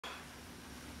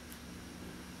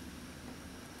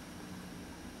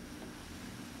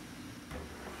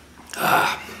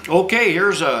Okay,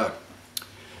 here's a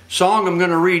song I'm going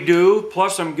to redo,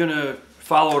 plus I'm going to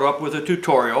follow it up with a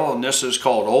tutorial, and this is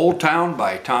called Old Town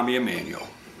by Tommy Emmanuel.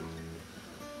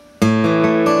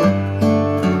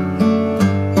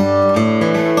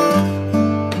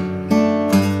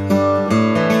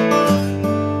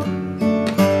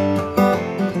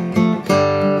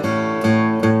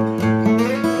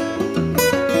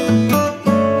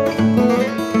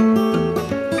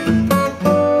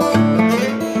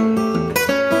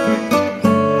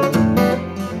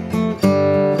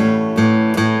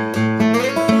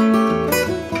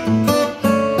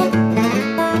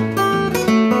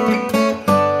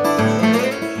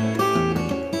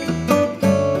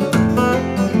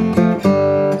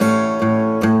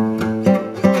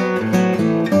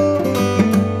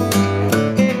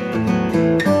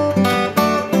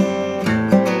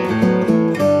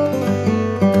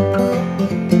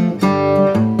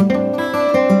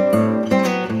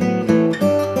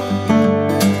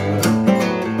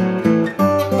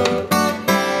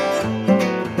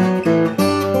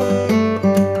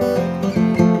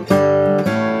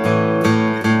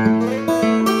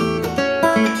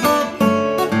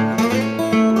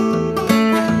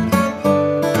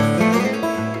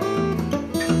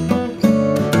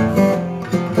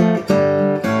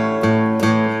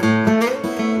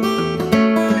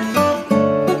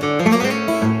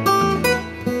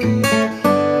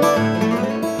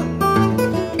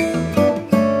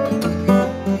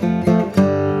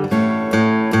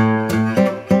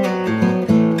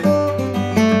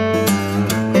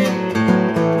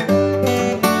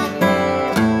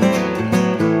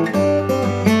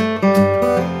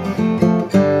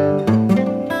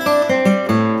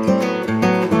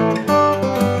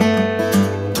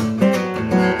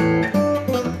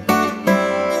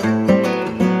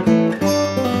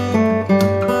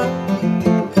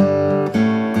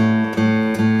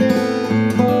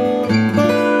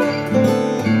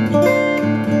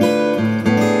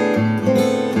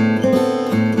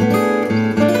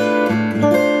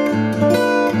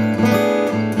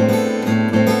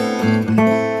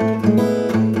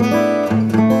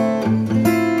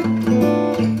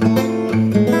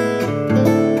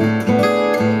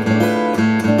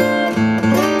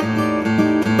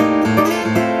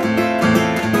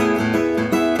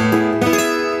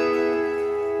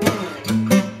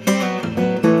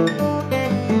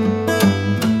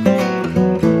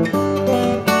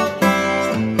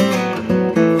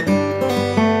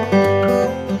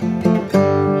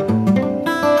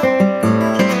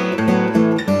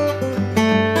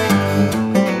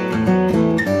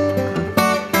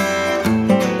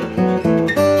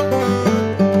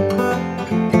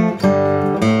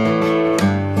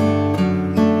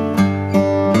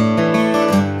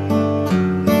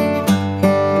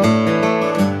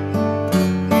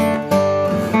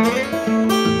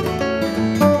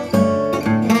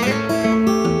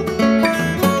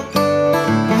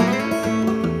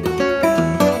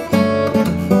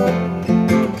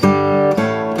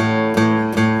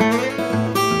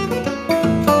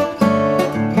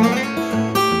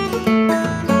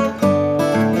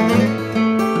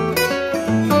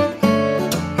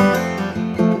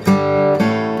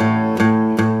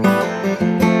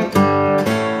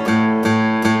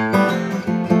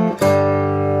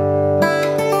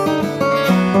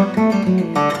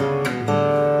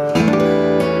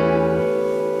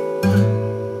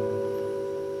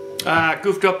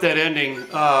 Goofed up that ending.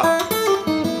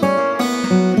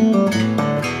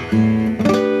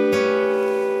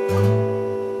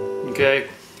 Okay.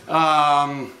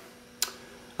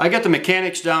 I got the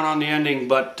mechanics down on the ending,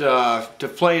 but to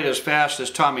play it as fast as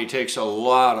Tommy takes a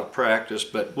lot of practice,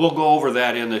 but we'll go over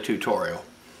that in the tutorial.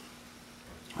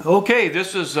 Okay,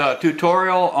 this is a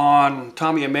tutorial on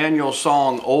Tommy Emmanuel's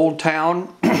song Old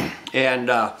Town,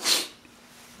 and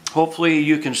hopefully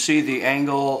you can see the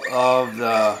angle of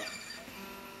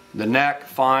the neck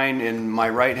fine in my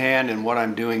right hand and what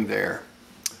I'm doing there.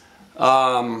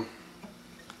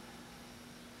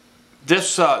 This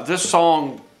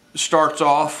song starts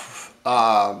off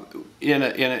in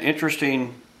an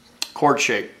interesting chord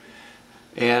shape,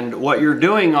 and what you're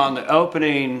doing on the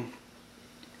opening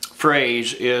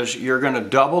phrase is you're going to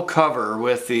double cover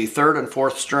with the 3rd and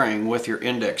 4th string with your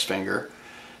index finger,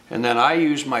 and then I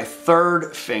use my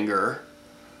 3rd finger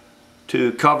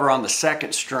to cover on the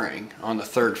 2nd string on the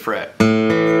 3rd fret.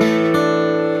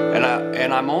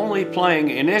 And I'm only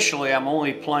playing, initially I'm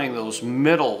only playing those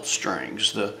middle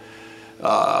strings, the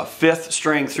 5th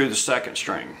string through the 2nd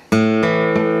string.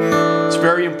 It's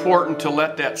very important to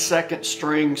let that 2nd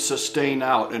string sustain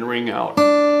out and ring out.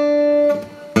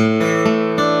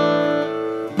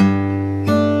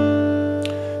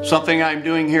 Something I'm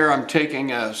doing here, I'm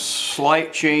taking a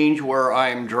slight change where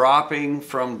I'm dropping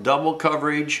from double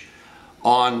coverage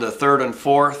on the 3rd and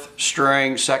 4th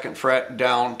string, 2nd fret,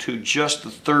 down to just the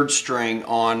 3rd string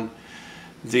on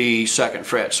the 2nd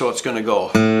fret. So it's going to go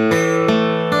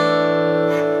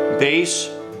bass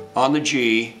on the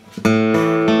G,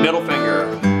 middle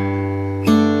finger.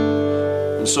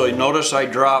 And so you notice I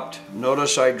dropped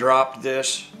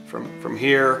this from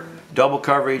here, double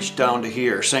coverage down to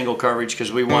here, single coverage,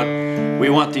 because we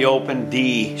want the open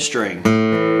D string.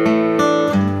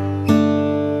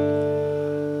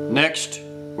 Next,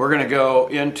 we're going to go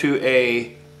into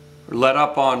a let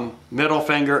up on middle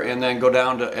finger and then go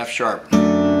down to F sharp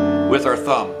with our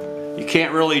thumb. You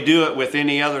can't really do it with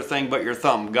any other thing but your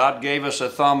thumb. God gave us a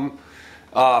thumb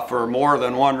for more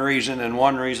than one reason, and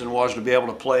one reason was to be able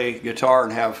to play guitar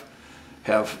and have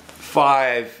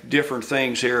 5 different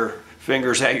things here,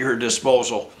 fingers at your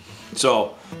disposal.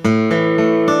 So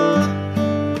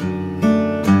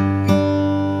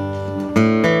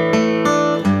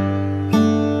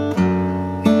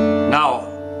now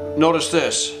notice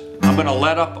this. I'm going to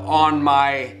let up on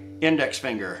my index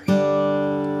finger.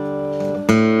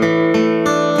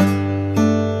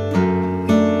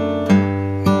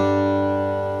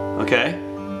 Okay?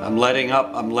 I'm letting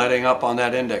up on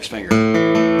that index finger.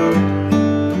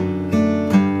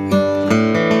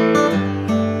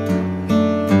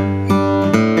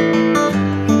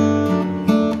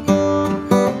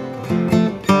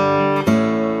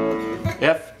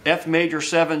 F major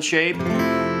 7 shape.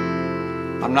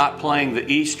 I'm not playing the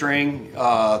E string,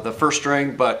 the 1st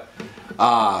string, but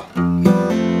 2nd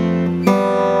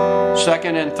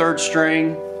and 3rd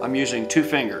string, I'm using 2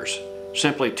 fingers.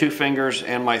 Simply 2 fingers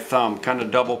and my thumb, kind of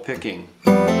double picking.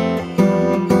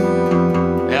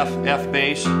 F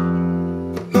bass.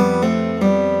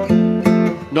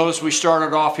 Notice we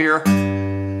started off here.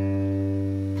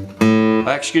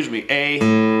 Excuse me, A.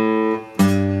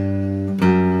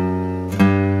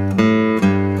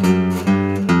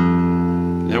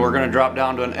 Then we're going to drop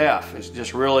down to an F. It's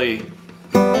just really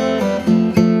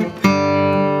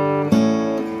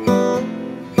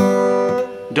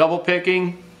double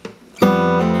picking.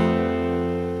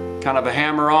 Kind of a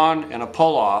hammer on and a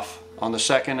pull off on the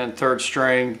 2nd and 3rd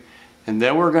string, and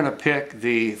then we're going to pick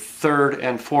the 3rd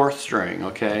and 4th string,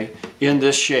 okay, in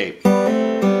this shape.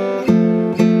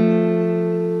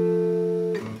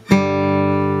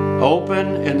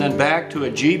 Open and then back to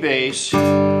a G bass.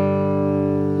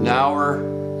 Now we're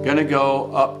going to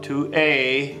go up to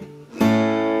A,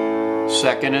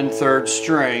 2nd and 3rd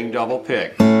string, double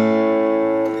pick.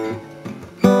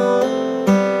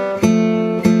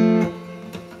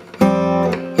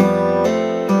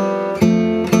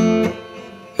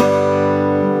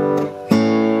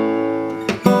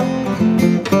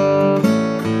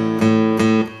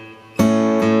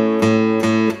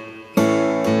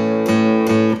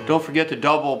 Don't forget to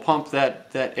double pump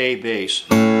that A bass.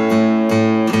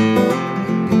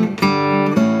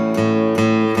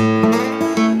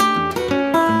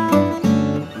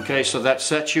 Okay, so that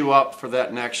sets you up for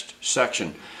that next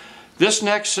section. This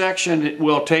next section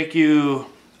will take you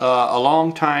a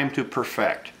long time to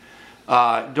perfect.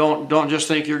 Don't just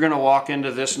think you're going to walk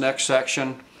into this next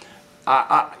section.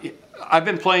 I've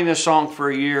been playing this song for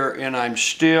a year and I'm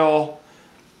still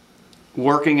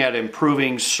working at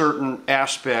improving certain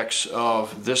aspects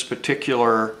of this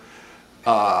particular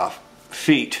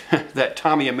feat that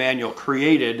Tommy Emmanuel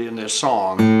created in this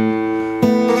song.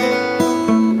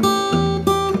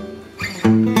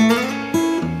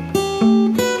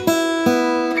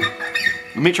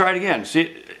 Let me try it again.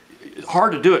 See, it's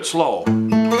hard to do it slow.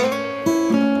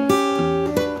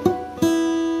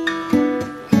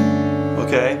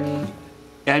 Okay,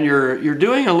 and you're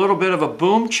doing a little bit of a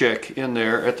boom chick in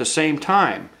there at the same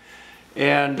time,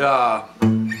 and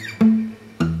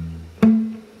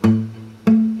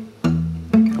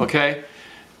okay,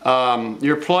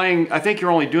 you're playing. I think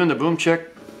you're only doing the boom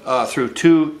chick through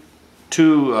two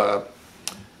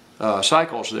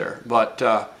cycles there,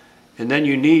 but and then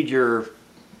you need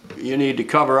to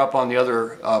cover up on the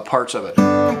other parts of it,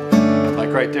 like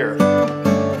right there.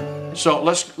 So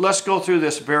let's go through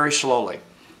this very slowly.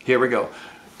 Here we go.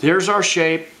 Here's our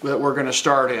shape that we're going to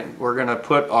start in. We're going to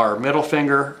put our middle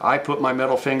finger. I put my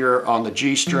middle finger on the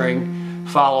G string,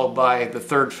 followed by the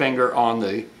 3rd finger on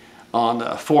the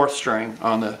 4th string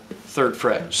on the 3rd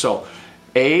fret. So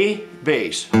A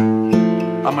bass.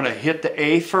 I'm going to hit the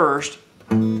A first.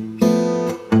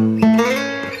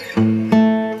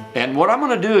 And what I'm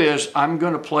going to do is I'm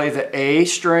going to play the A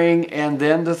string and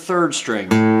then the 3rd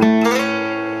string.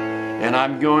 And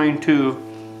I'm going to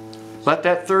let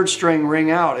that 3rd string ring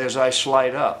out as I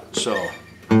slide up. So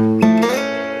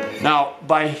Now,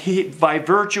 by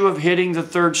virtue of hitting the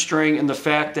 3rd string and the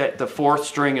fact that the 4th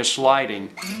string is sliding,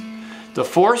 the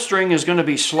 4th string is going to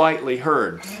be slightly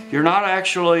heard. You're not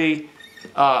actually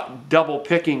double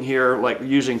picking here, like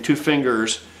using 2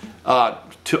 fingers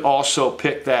to also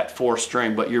pick that 4th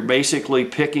string, but you're basically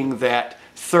picking that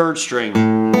 3rd string,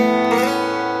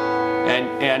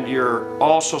 and you're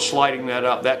also sliding that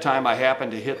up. That time I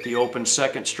happened to hit the open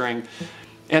 2nd string.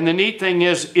 And the neat thing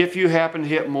is, if you happen to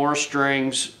hit more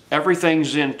strings,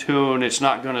 everything's in tune. It's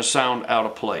not going to sound out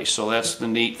of place. So that's the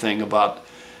neat thing about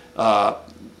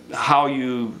how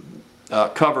you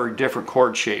cover different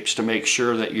chord shapes to make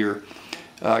sure that you're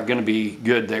going to be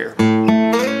good there.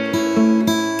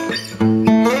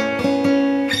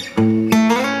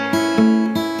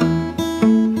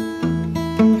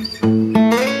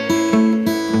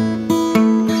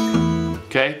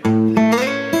 Okay.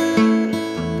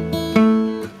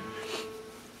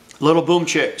 Little boom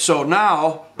chick. So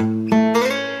now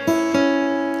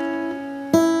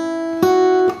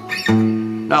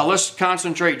let's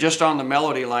concentrate just on the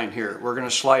melody line here. We're going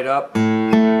to slide up,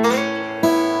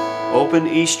 open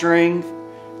E string.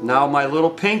 Now my little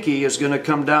pinky is going to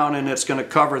come down and it's going to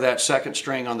cover that 2nd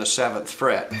string on the 7th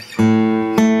fret.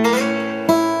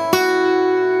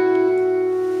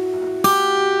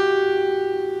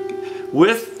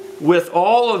 With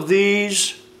all of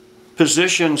these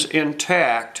positions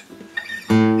intact,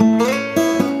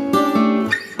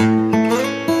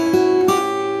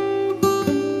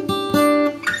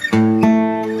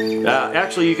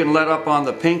 actually you can let up on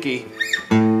the pinky,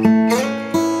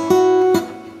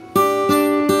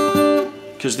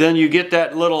 because then you get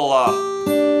that little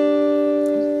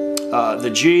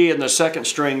the G and the 2nd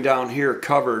string down here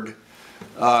covered.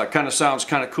 Kind of sounds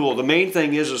kind of cool. The main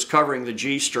thing is covering the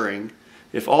G string.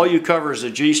 If all you cover is the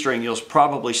G string, you'll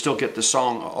probably still get the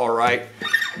song all right,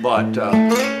 but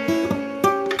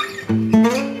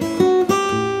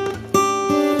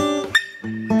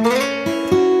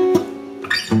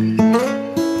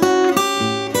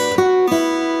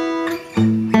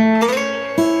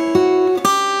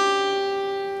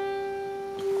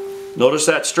notice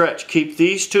that stretch. Keep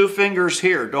these 2 fingers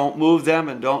here. Don't move them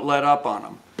and don't let up on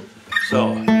them.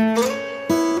 So.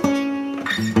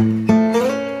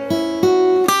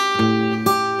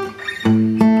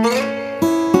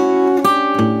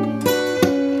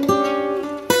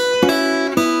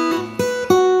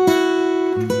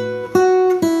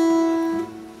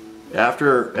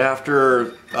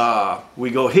 After we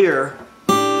go here,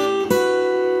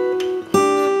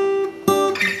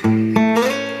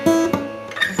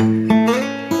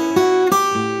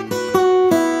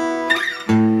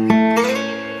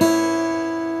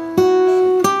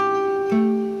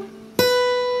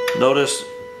 notice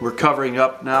we're covering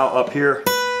up now up here,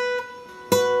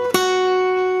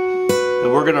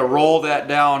 and we're going to roll that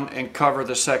down and cover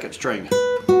the 2nd string.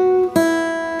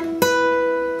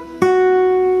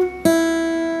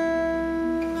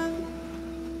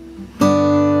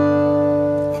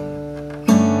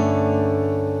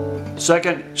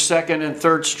 Second and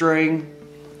 3rd string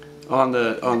on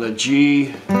the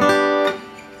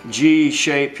G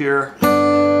shape here,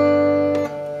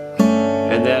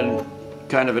 and then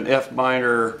kind of an F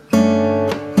minor,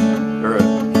 or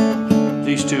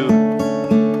these 2.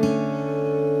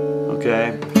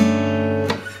 Okay.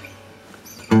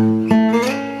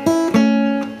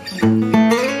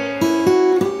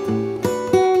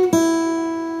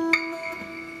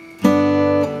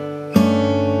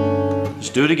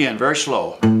 Do it again, very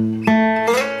slow.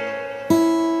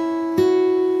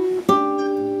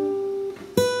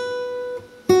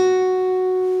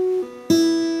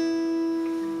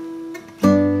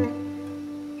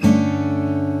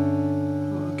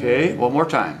 Okay, one more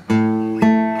time.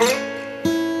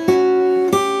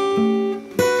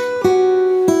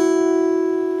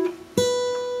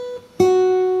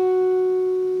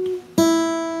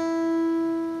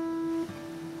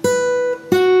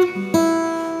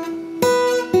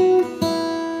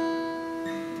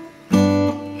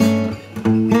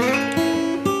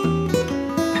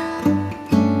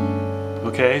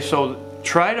 Okay, so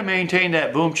try to maintain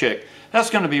that boom chick. That's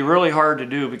going to be really hard to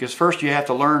do because first you have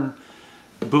to learn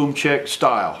boom chick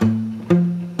style.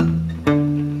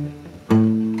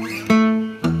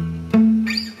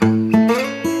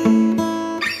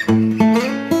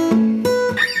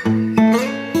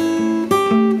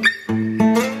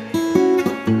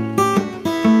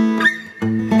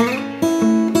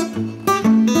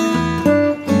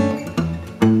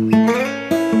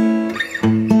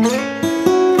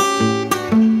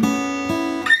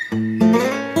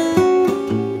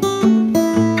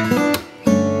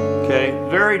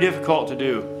 Difficult to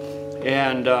do.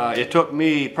 and it took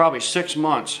me probably 6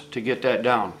 months to get that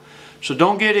down. So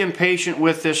don't get impatient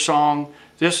with this song.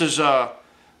 This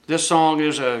song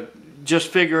is just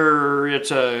figure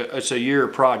it's a year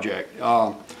project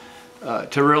to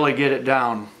really get it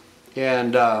down.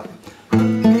 And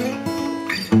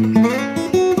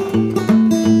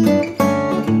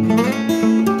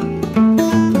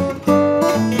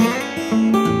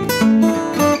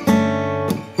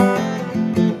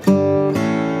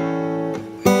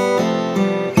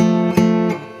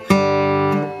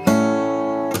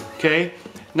okay,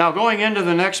 now going into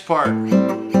the next part.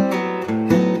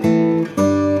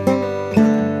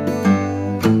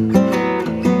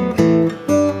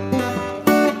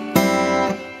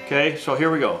 Okay, so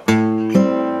here we go.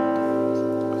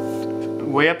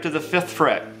 Way up to the 5th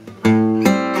fret.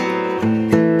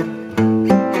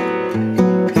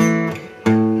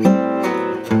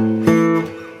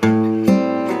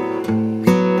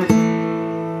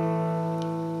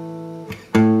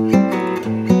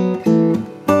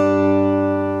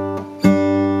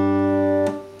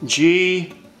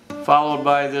 G followed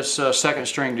by this 2nd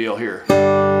string deal here.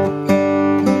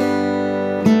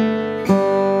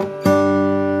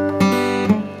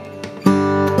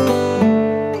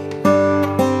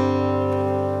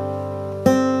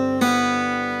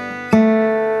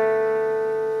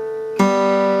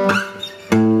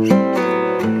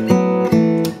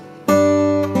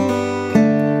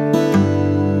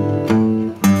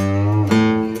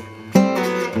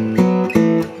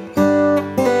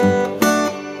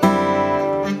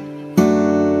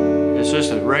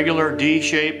 Regular D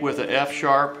shape with an F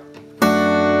sharp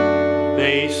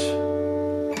bass.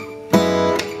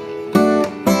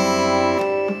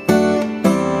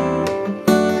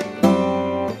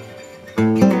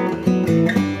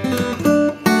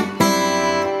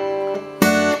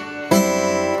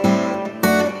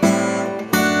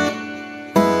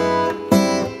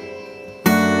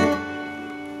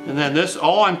 And then this,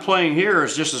 all I'm playing here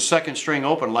is just a 2nd string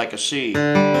open like a C.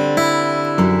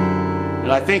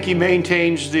 And I think he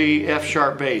maintains the F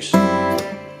sharp bass. Kind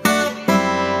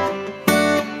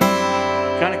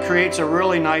of creates a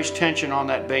really nice tension on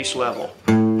that bass level.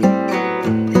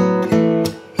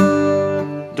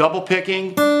 Double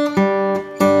picking.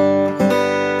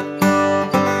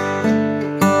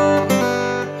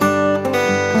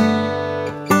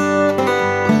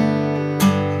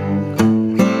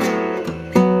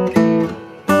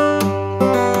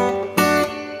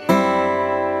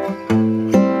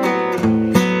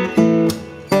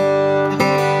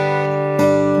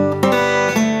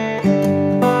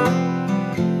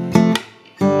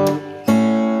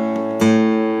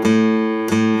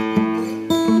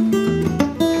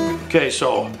 Okay,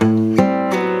 so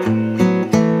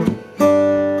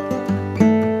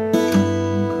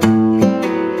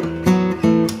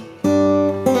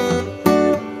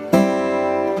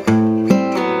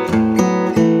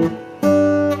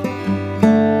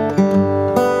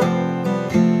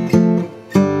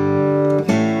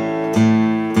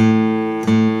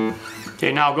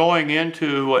now going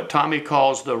into what Tommy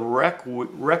calls the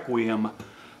requiem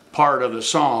part of the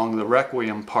song, the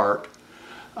requiem part.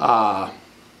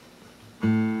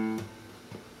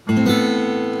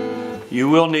 You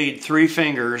will need 3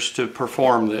 fingers to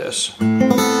perform this.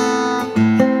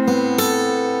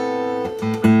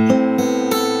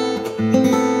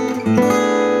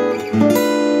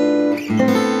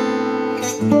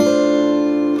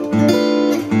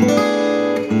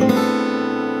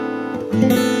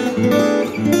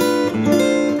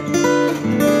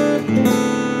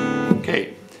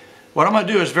 Okay, what I'm going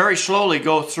to do is very slowly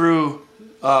go through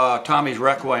Tommy's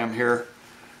requiem here,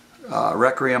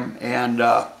 and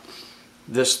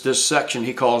this section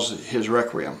he calls his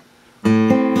requiem.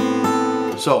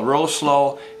 So real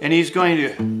slow, and he's going to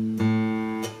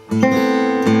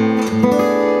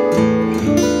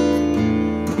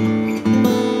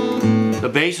the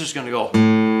bass is going to go.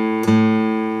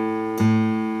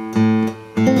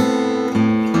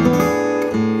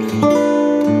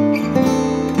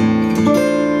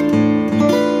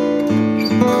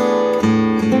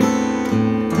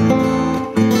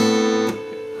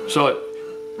 So it,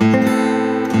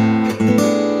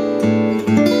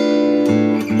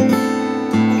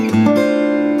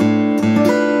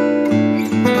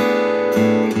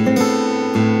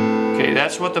 okay,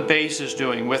 that's what the bass is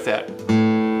doing with that.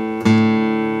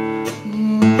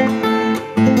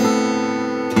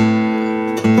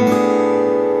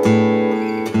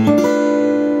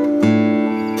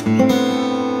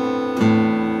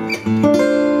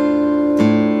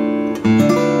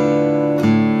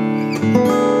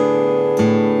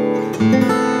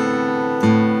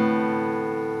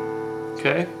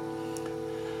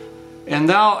 And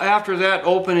now after that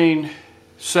opening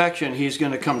section, he's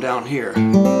going to come down here.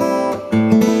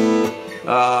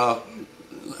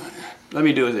 Let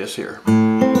me do this here. Here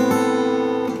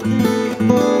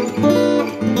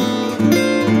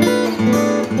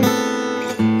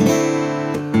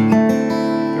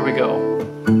we go.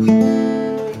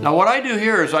 Now what I do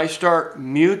here is I start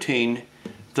muting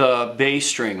the bass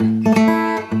string.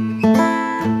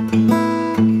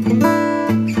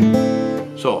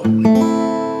 So.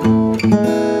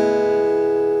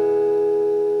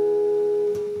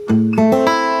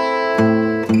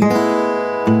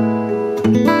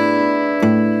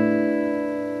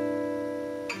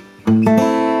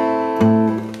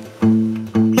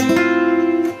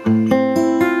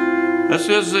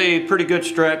 This is a pretty good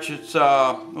stretch. It's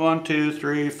 1, 2,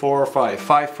 3, 4,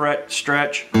 5 fret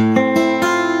stretch.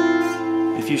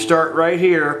 If you start right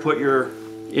here, put your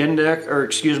index, or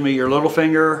excuse me, your little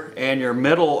finger and your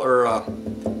middle or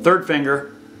third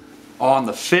finger on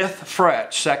the 5th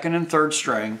fret, 2nd and 3rd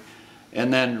string,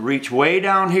 and then reach way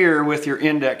down here with your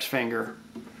index finger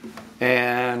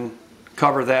and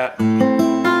cover that.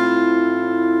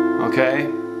 Okay,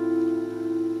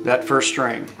 that 1st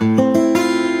string.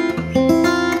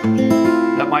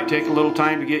 That might take a little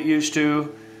time to get used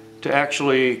to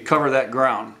actually cover that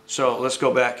ground. So let's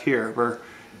go back here. We're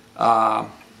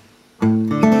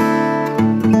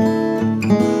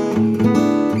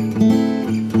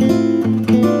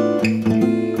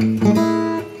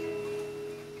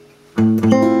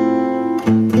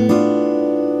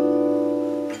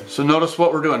so notice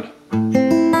what we're doing.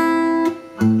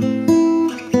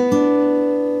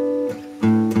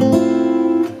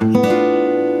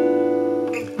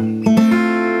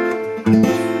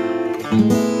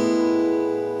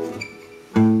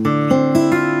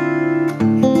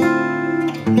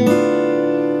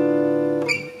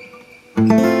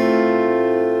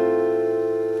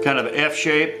 Kind of F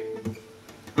shape,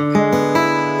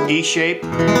 E shape,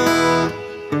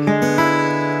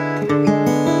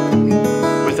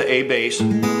 with the A bass.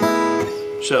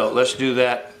 So let's do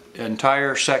that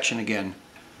entire section again.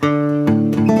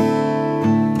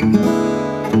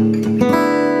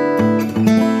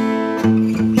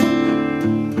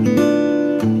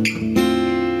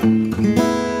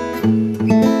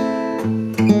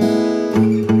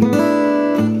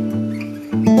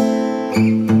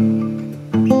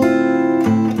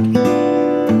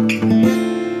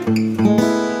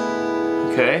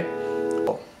 Okay,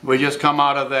 we just come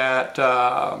out of that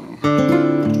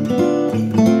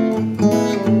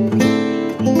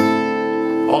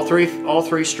all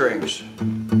three strings.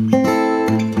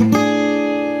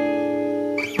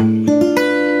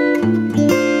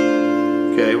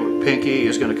 Okay, pinky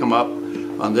is going to come up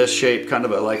on this shape, kind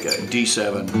of like a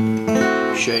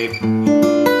D7 shape.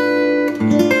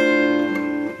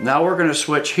 Now we're going to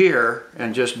switch here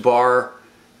and just bar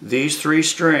these 3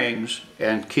 strings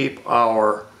and keep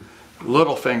our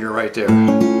little finger right there.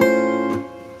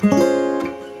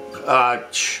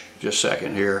 Just a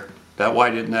second here. Why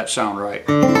didn't that sound right?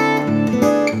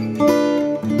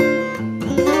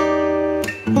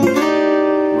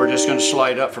 We're just going to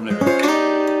slide up from there.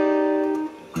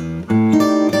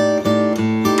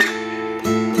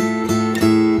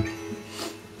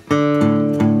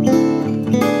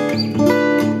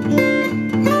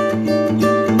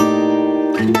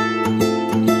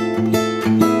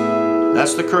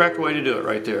 That's the correct way to do it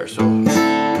right there. So.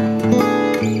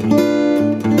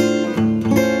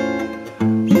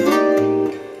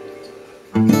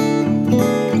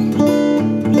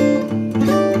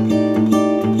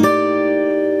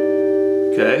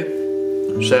 Okay,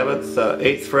 7th,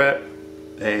 8th fret,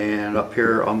 and up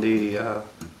here on the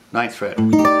 9th fret.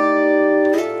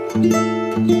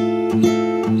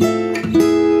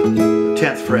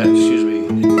 10th fret, excuse me.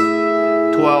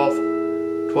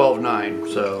 12th, 12, 9.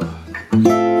 So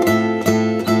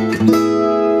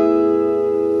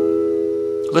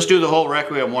let's do the whole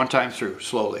Requiem one time through,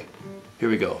 slowly. Here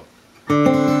we go.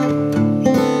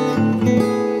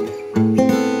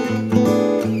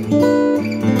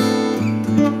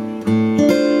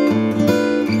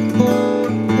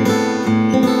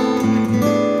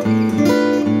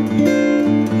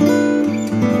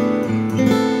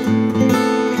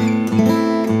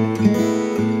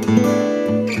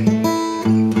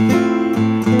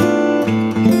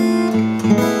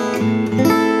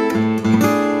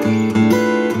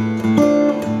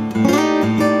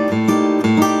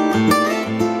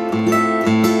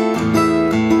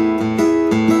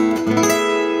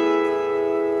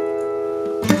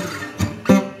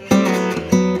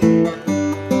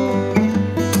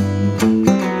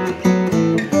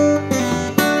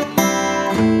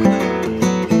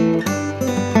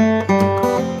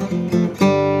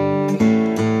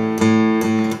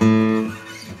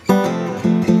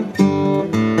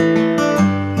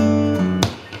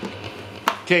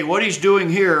 what he's doing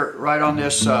here, right on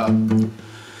this,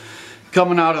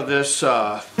 coming out of this, okay.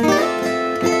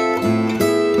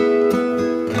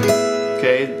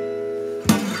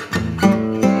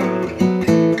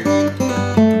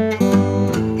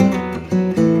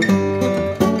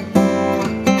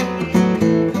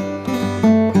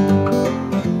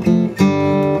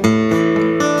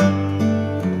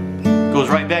 Goes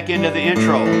right back into the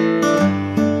intro.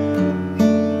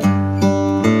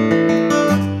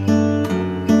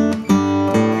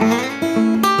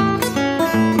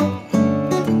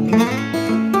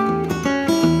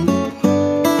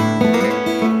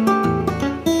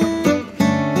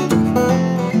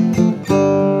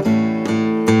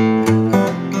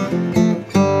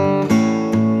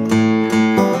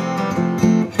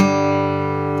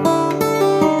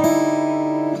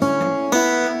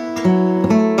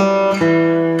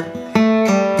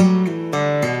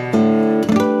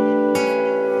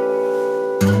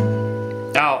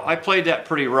 I played that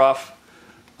pretty rough.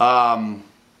 Got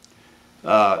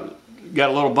a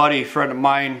little buddy friend of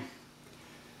mine,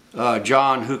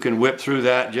 John, who can whip through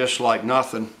that just like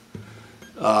nothing.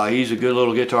 He's a good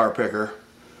little guitar picker.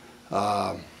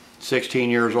 16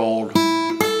 years old.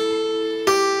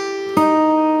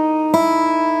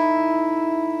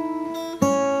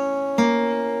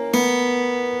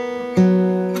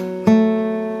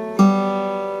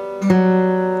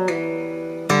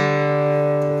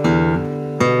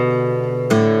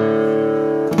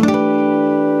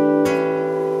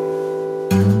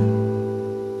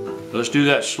 Let's do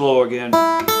that slow again.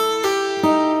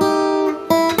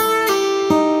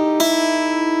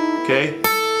 Okay.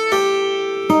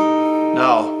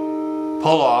 Now,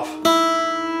 pull off.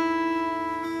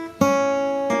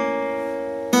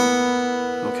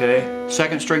 Okay.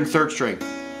 Second string, third string.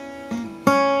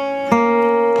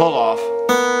 Pull off.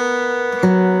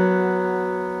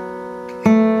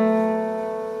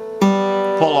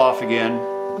 Pull off again.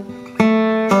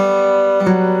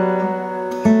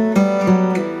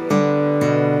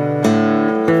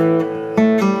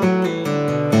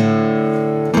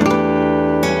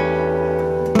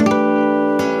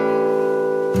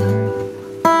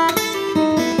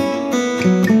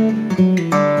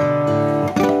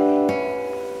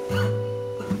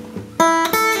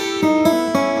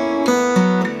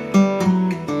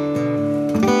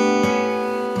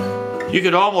 You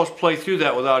could almost play through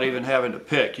that without even having to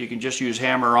pick. You can just use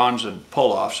hammer-ons and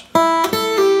pull-offs.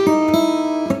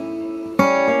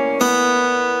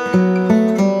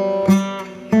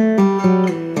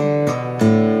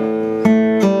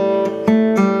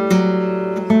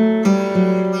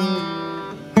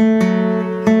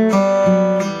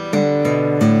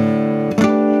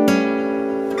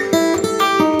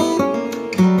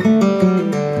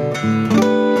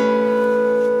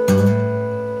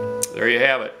 There you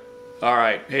have it. All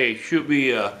right, hey, shoot me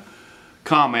a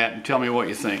comment and tell me what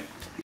you think.